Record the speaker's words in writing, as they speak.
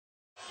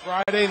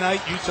Friday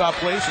night Utah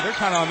plays, so they're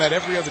kind of on that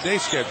every other day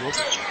schedule.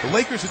 The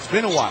Lakers, it's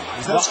been a while.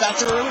 Is that a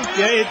factor early?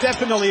 Yeah, it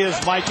definitely is,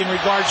 Mike, in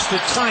regards to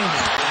timing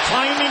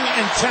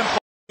and tempo.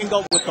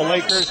 With the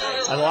Lakers,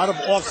 and a lot of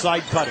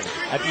offside cutting.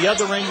 At the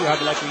other end, you have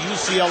like a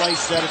UCLA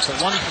set. It's a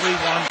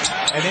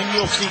 1-3-1, and then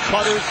you'll see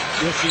cutters.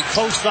 You'll see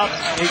post up.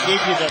 They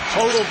gave you the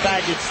total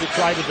baggage to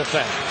try to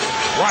defend.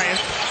 Bryant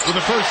with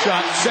the first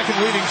shot, second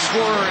leading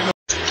scorer in the.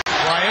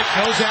 Bryant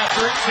goes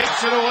after it,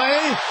 takes it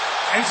away,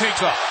 and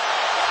takes off.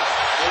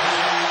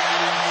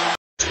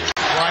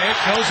 Bryant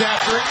goes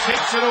after it,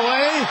 takes it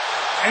away,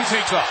 and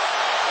takes off.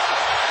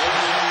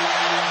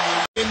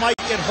 They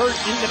might get hurt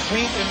in the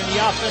paint and in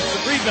the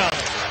offensive rebound.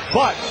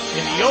 But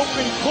in the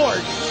open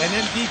court, and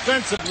then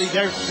defensively,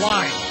 they're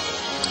flying.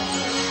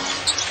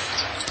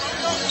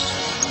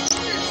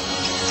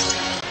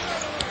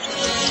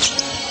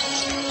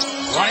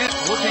 Bryant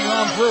working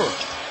on Brewer.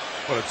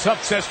 What a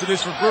tough test for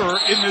this for Brewer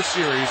in this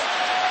series.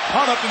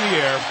 Caught up in the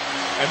air,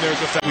 and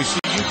there's a fact. We see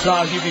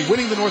Utah be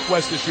winning the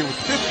Northwest this year with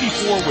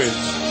 54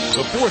 wins,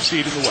 the 4th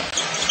seed in the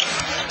West.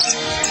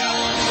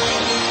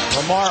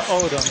 Lamar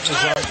Odom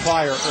is on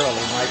fire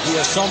early, Mike. He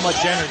has so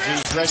much energy,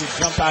 he's ready to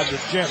jump out of the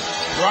gym.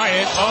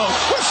 Bryant,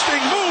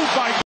 twisting move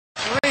by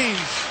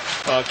Reigns.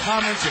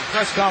 Comments and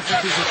press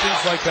conferences and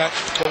things like that.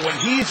 But when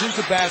he's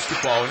into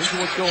basketball and into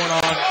what's going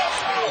on,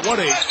 what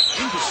a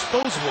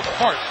indisposable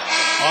part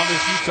on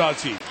this Utah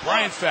team.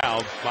 Bryant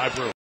fouled by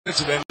Brewer. And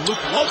then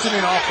Luke Walton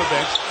in off the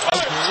bench.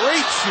 A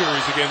great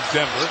series against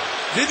Denver.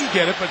 Didn't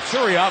get it, but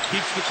Turiaf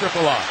keeps the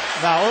triple on.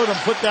 Now Odom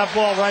put that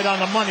ball right on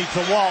the money to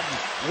Walton.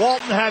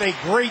 Walton had a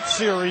great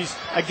series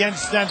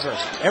against Denver.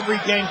 Every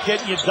game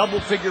getting you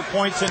double-figure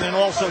points and then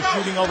also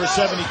shooting over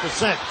 70%.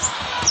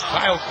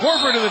 Kyle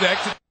Korver to the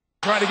deck to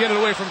try to get it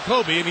away from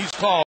Kobe, and he's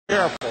called.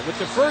 Careful. With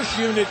the first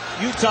unit,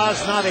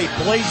 Utah's not a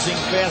blazing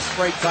fast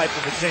break type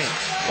of a team.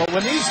 But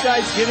when these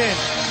guys get in,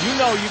 you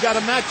know you got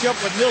to match up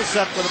with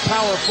Millsap with a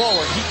power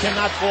forward. He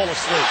cannot fall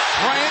asleep.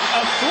 Bryant,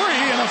 a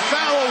three and a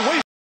foul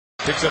away.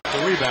 Picks up the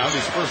rebound,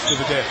 his first of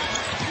the day.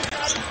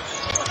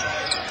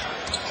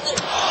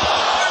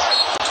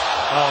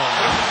 Oh,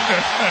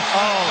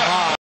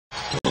 my.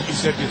 He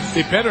said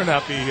they better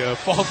not be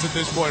false at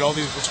this point, all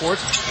these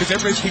reports, because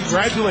everybody's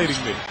congratulating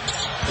me.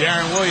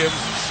 Darren Williams,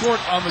 short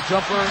on the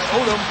jumper.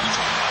 Odom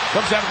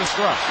comes out of the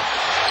scrum.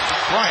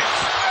 Bryant.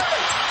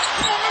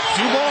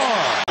 2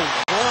 more.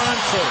 4 on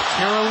 2.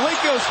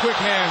 Kirilenko's quick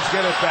hands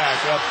get it back.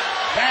 A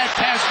bad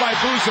pass by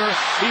Boozer.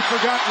 He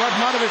forgot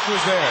Radmanovic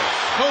was there.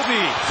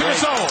 Kobe to the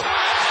zone.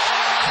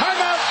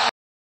 Timeout.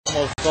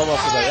 Almost fell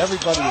off today.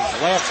 Everybody is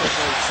laughing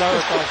and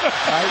hysterical,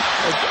 right?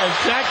 And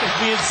Jack is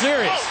being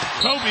serious.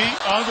 Kobe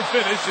on the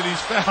finish, and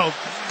he's fouled.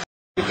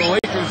 The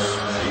Lakers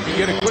can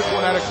get a quick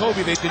one out of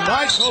Kobe. They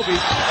denied Kobe,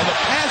 and the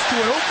pass to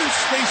an open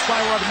space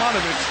by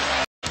Radmanovic.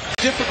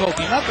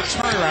 Difficulty, not the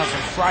turnaround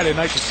from Friday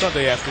night to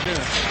Sunday afternoon,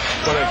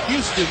 but a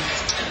Houston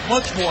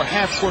much more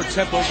half-court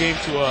tempo game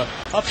to a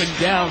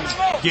up-and-down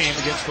game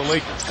against the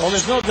Lakers. Well,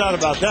 there's no doubt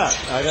about that.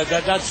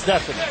 That's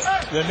definite.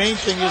 The main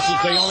thing is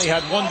that they only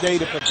had 1 day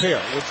to prepare,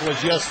 which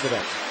was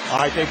yesterday. All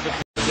right, they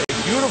prepared a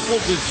beautiful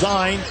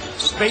design,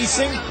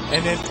 spacing,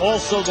 and then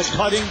also the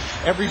cutting.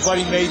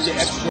 Everybody made the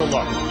extra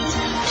look.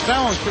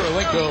 Foul on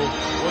Kirilenko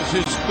was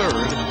his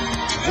 3rd.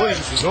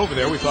 Williams was over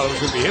there. We thought it was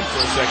going to be him for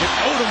a second.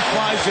 Odom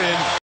flies in.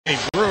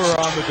 Brewer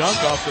on the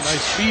dunk off the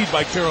nice feed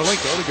by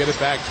Kirilenko to get it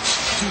back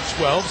to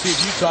 12. See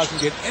if Utah can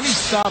get any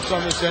stops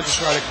on this end to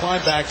try to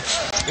climb back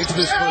into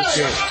this first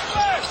game.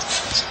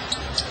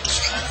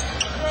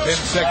 10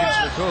 seconds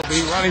for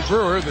Kobe. Ronnie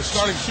Brewer, the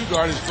starting shoe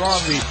guard, has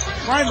drawn the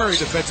primary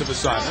defensive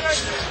assignment.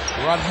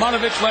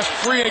 Radmanovic left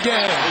free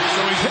again,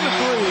 so he's hit a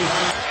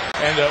 3.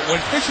 And when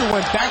Fisher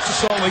went back to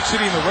Salt Lake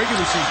City in the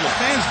regular season, the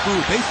fans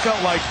booed. They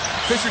felt like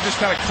Fisher just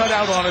kind of cut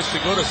out on us to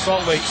go to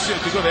Salt Lake City,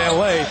 to go to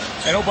L.A.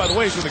 And oh, by the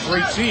way, he's with a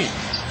great team,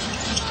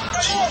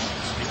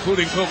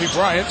 including Kobe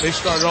Bryant. They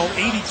started all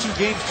 82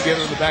 games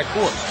together in the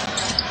backcourt.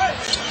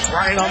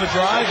 Bryant on the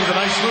drive with a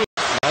nice move.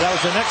 That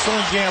was an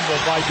excellent gamble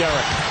by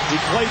Derek. He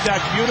played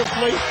that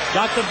beautifully,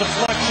 got the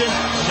deflection,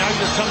 and now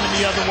you're coming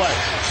the other way.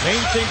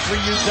 Main thing for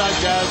Utah,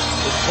 Jazz,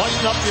 is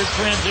button up your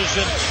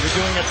transition. You're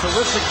doing a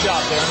terrific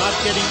job. They're not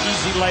getting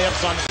easy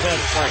layups on the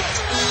fast break.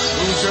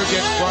 Boozer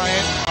gets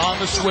Bryant on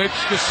the switch.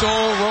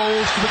 Gasol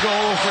rolls to the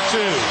goal for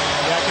 2.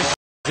 Yeah,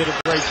 Gasol did a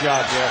great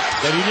job there,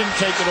 but he didn't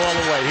take it all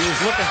away. He was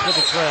looking for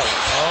the trailer.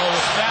 Oh,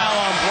 the foul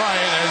on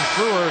Bryant as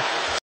Brewer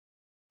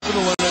to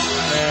the limit.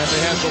 And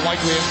they have the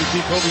likely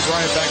MVP Kobe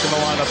Bryant back in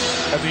the lineup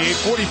at the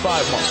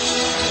 8:45 mark.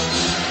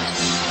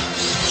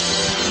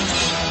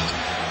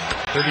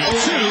 32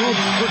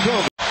 for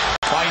Kobe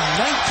by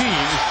 19.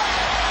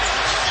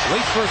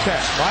 Late first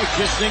half. Mike,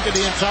 just think of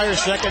the entire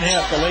second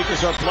half. The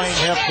Lakers are playing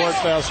half-court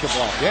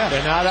basketball. Yeah.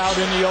 They're not out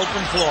in the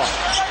open floor.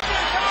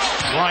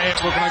 Bryant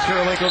working on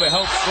Kirilenko. The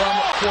help from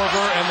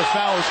Korver, and the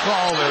foul is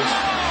called as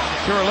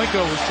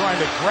Kirilenko was trying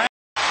to grab.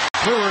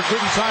 Brewer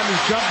couldn't time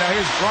his jump. Now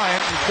here's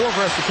Bryant, and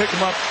Korver has to pick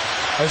him up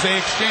as they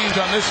exchange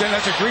on this end.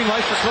 That's a green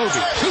light for Kobe.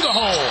 To the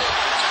hole.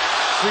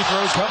 Free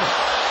throws coming.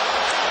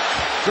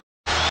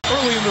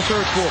 early in the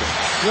third quarter.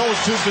 The old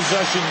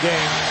two-possession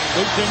game.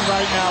 Big thing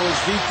right now is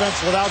defense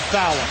without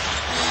fouling.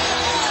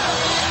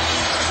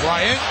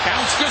 Bryant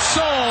counts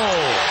Gasol.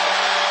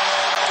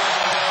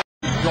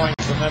 Going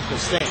from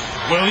Memphis State.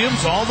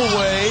 Williams all the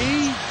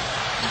way.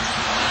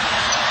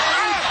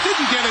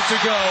 Didn't get it to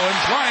go, and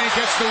Bryant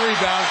gets the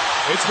rebound.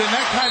 It's been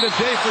that kind of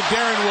day for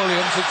Darren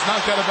Williams. It's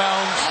knocked out of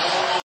bounds.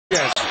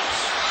 Yes.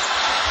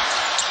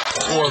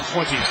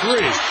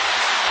 4:23.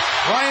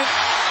 Bryant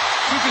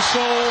to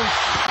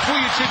Gasol.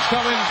 Vujacic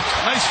coming.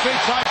 Nice fake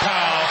by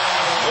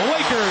Powell.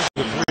 Lakers.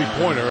 The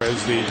three-pointer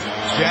as the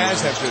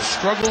Jazz have just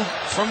struggled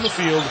from the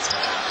field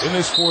in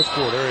this fourth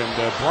quarter, and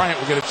Bryant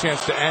will get a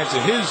chance to add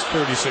to his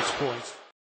 36 points.